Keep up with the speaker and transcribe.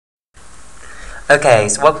Okay,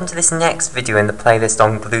 so welcome to this next video in the playlist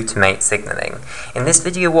on glutamate signaling. In this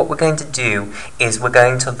video what we're going to do is we're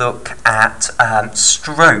going to look at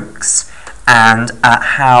strokes and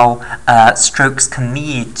how strokes can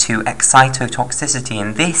lead to excitotoxicity,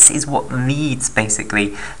 and this is what leads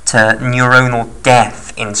basically to neuronal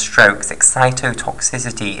death in strokes.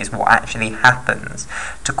 Excitotoxicity is what actually happens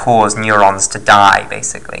to cause neurons to die,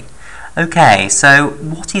 basically. Okay, so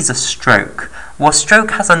what is a stroke? Well,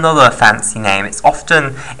 stroke has another fancy name. Its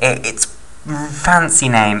fancy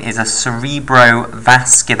name is a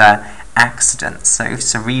cerebrovascular accident. So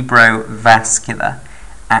cerebrovascular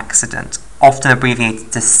accident, often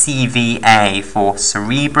abbreviated to CVA for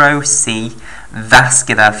cerebro, C,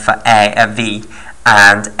 vascular for V,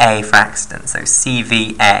 and A for accident. So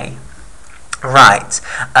CVA. Right,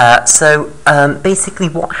 basically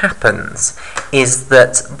what happens is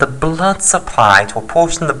that the blood supply to a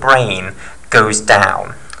portion of the brain goes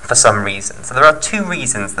down for some reason. So there are two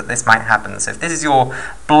reasons that this might happen. So if this is your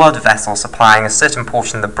blood vessel supplying a certain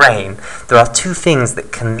portion of the brain, there are two things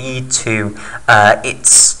that can lead to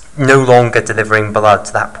it's no longer delivering blood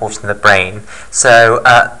to that portion of the brain. So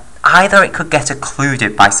either it could get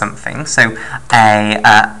occluded by something, so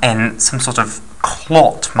in some sort of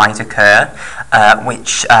clot might occur,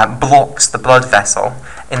 which blocks the blood vessel.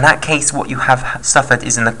 In that case, what you have suffered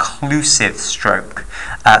is an occlusive stroke.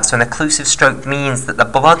 So an occlusive stroke means that the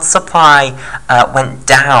blood supply went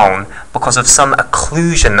down because of some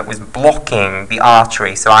occlusion that was blocking the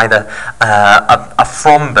artery. So either a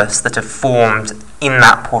thrombus that had formed in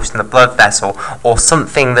that portion of the blood vessel, or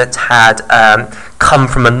something that had come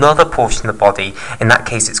from another portion of the body. In that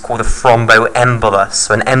case, it's called a thromboembolus.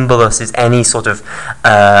 So an embolus is any sort of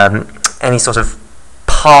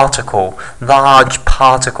particle, large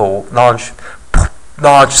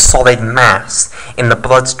solid mass in the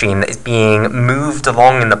bloodstream that is being moved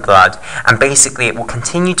along in the blood, and basically it will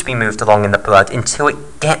continue to be moved along in the blood until it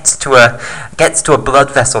gets to a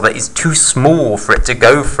blood vessel that is too small for it to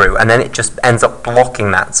go through, and then it just ends up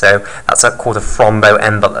blocking that. So that's called a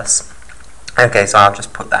thromboembolus. Okay, so I'll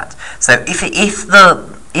just put that. So if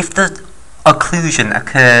the occlusion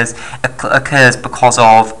occurs because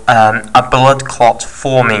of a blood clot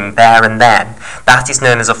forming there and then, that is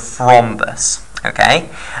known as a thrombus. Okay,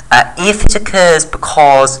 if it occurs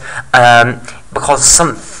because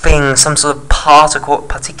some sort of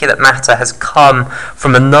particulate matter has come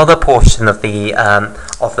from another portion of the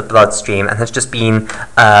bloodstream and has just been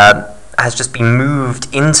moved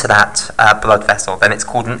into that blood vessel, then it's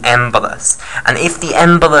called an embolus. And if the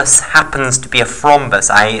embolus happens to be a thrombus,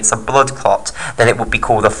 i.e. it's a blood clot, then it would be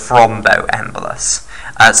called a thromboembolus.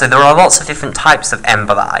 So there are lots of different types of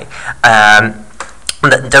emboli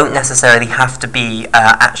that don't necessarily have to be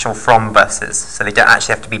actual thrombuses, so they don't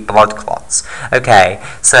actually have to be blood clots. Okay,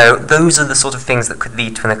 so those are the sort of things that could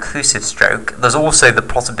lead to an occlusive stroke. There's also the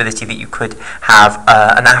possibility that you could have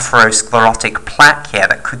an atherosclerotic plaque here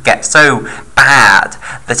that could get so bad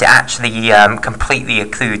that it actually completely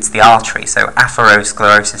occludes the artery. So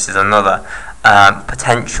atherosclerosis is another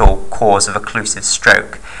potential cause of occlusive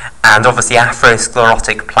stroke. And obviously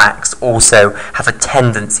atherosclerotic plaques also have a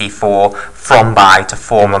tendency for thrombi to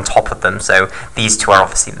form on top of them, so these two are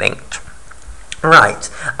obviously linked. Right,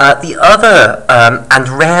 the other and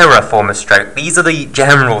rarer form of stroke, these are the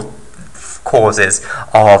general causes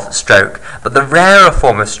of stroke, but the rarer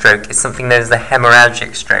form of stroke is something known as the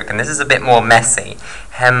hemorrhagic stroke, and this is a bit more messy.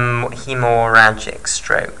 Hemorrhagic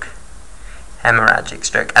stroke. Hemorrhagic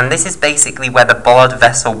stroke, and this is basically where the blood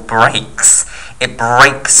vessel breaks. It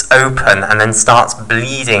breaks open and then starts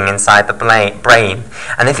bleeding inside the brain.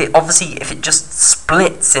 And if it just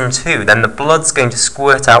splits in two, then the blood's going to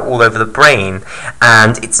squirt out all over the brain,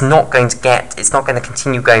 and it's not going to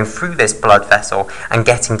continue going through this blood vessel and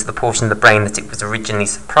getting to the portion of the brain that it was originally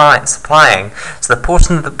supplying. So the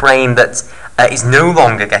portion of the brain that is no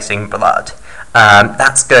longer getting blood,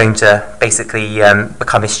 that's going to basically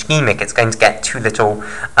become ischemic. It's going to get too little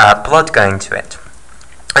blood going to it.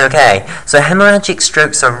 Okay, so hemorrhagic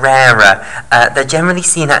strokes are rarer. They're generally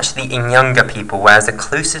seen actually in younger people, whereas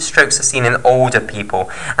occlusive strokes are seen in older people.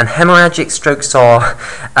 And hemorrhagic strokes are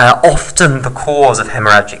often the cause of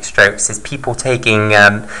hemorrhagic strokes is people taking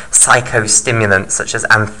psychostimulants such as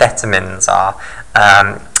amphetamines are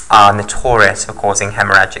notorious for causing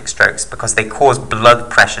hemorrhagic strokes because they cause blood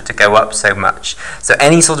pressure to go up so much. So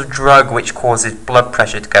any sort of drug which causes blood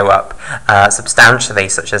pressure to go up substantially,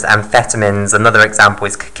 such as amphetamines, another example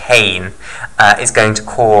is cocaine, is going to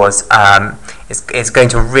cause is going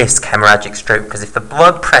to risk hemorrhagic stroke, because if the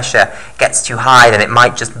blood pressure gets too high, then it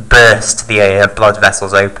might just burst the blood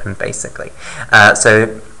vessels open, basically.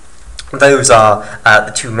 So those are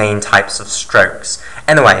the two main types of strokes.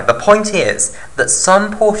 Anyway, the point is that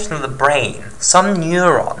some portion of the brain, some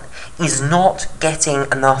neuron, is not getting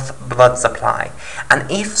enough blood supply. And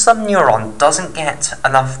if some neuron doesn't get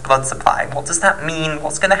enough blood supply, what does that mean?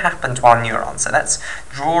 What's going to happen to our neuron? So let's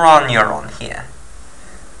draw our neuron here.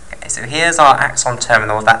 Okay, so here's our axon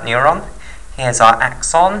terminal of that neuron. Here's our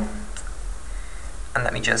axon. And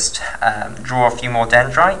let me just draw a few more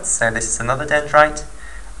dendrites. So this is another dendrite,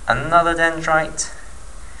 and another dendrite.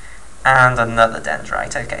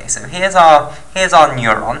 Okay, so here's our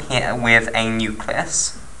neuron here with a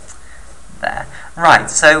nucleus. There. Right,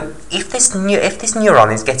 so if this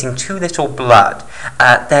neuron is getting too little blood,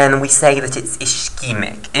 then we say that it's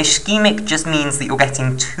ischemic. Ischemic just means that you're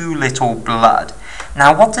getting too little blood.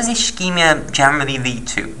 Now, what does ischemia generally lead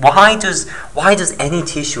to? Why does any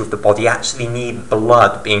tissue of the body actually need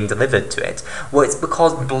blood being delivered to it? Well, it's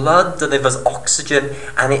because blood delivers oxygen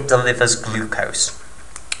and it delivers glucose.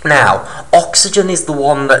 Now, oxygen is the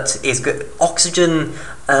one that is good. Oxygen,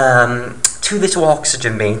 too little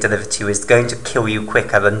oxygen being delivered to you is going to kill you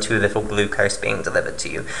quicker than too little glucose being delivered to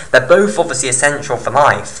you. They're both obviously essential for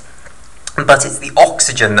life, but it's the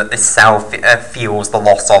oxygen that this cell feels the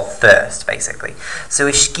loss of first, basically. So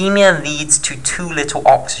ischemia leads to too little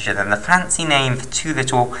oxygen, and the fancy name for too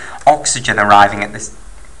little oxygen arriving at this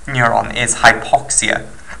neuron is hypoxia.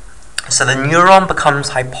 So the neuron becomes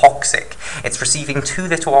hypoxic. It's receiving too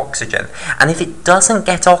little oxygen. And if it doesn't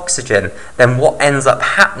get oxygen, then what ends up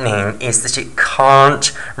happening is that it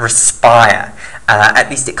can't respire. At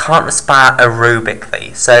least it can't respire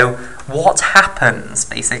aerobically. So what happens,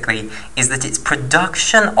 basically, is that its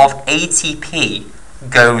production of ATP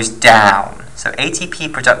goes down. So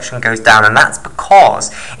ATP production goes down, and that's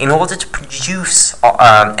because in order to produce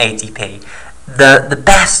ATP, the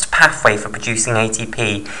best pathway for producing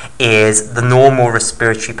ATP is the normal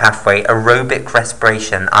respiratory pathway, aerobic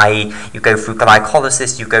respiration, i.e. you go through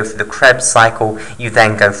glycolysis, you go through the Krebs cycle, you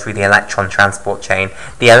then go through the electron transport chain.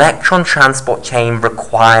 The electron transport chain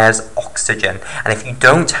requires oxygen, and if you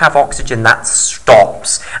don't have oxygen, that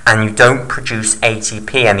stops, and you don't produce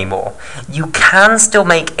ATP anymore. You can still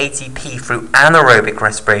make ATP through anaerobic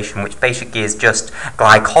respiration, which basically is just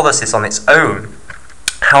glycolysis on its own.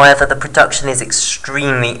 However, the production is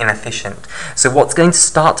extremely inefficient. So what's going to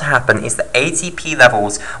start to happen is that ATP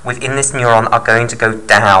levels within this neuron are going to go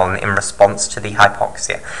down in response to the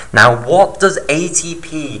hypoxia. Now, what does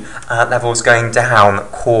ATP levels going down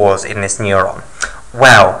cause in this neuron?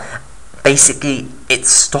 Well, basically, it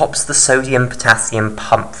stops the sodium-potassium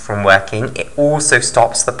pump from working. It also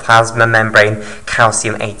stops the plasma membrane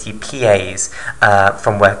calcium ATPase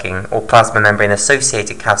from working, or plasma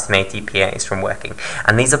membrane-associated calcium ATPase from working.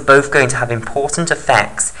 And these are both going to have important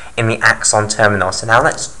effects in the axon terminal. So now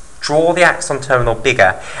let's draw the axon terminal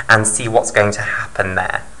bigger and see what's going to happen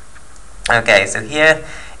there. Okay, so here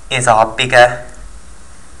is our bigger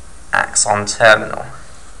axon terminal.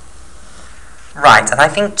 Right, and I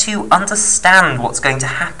think to understand what's going to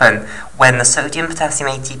happen when the sodium-potassium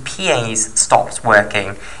ATPase stops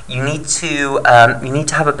working, we need to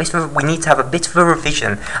have a bit of a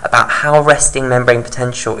revision about how resting membrane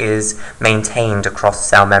potential is maintained across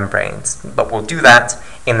cell membranes. But we'll do that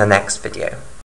in the next video.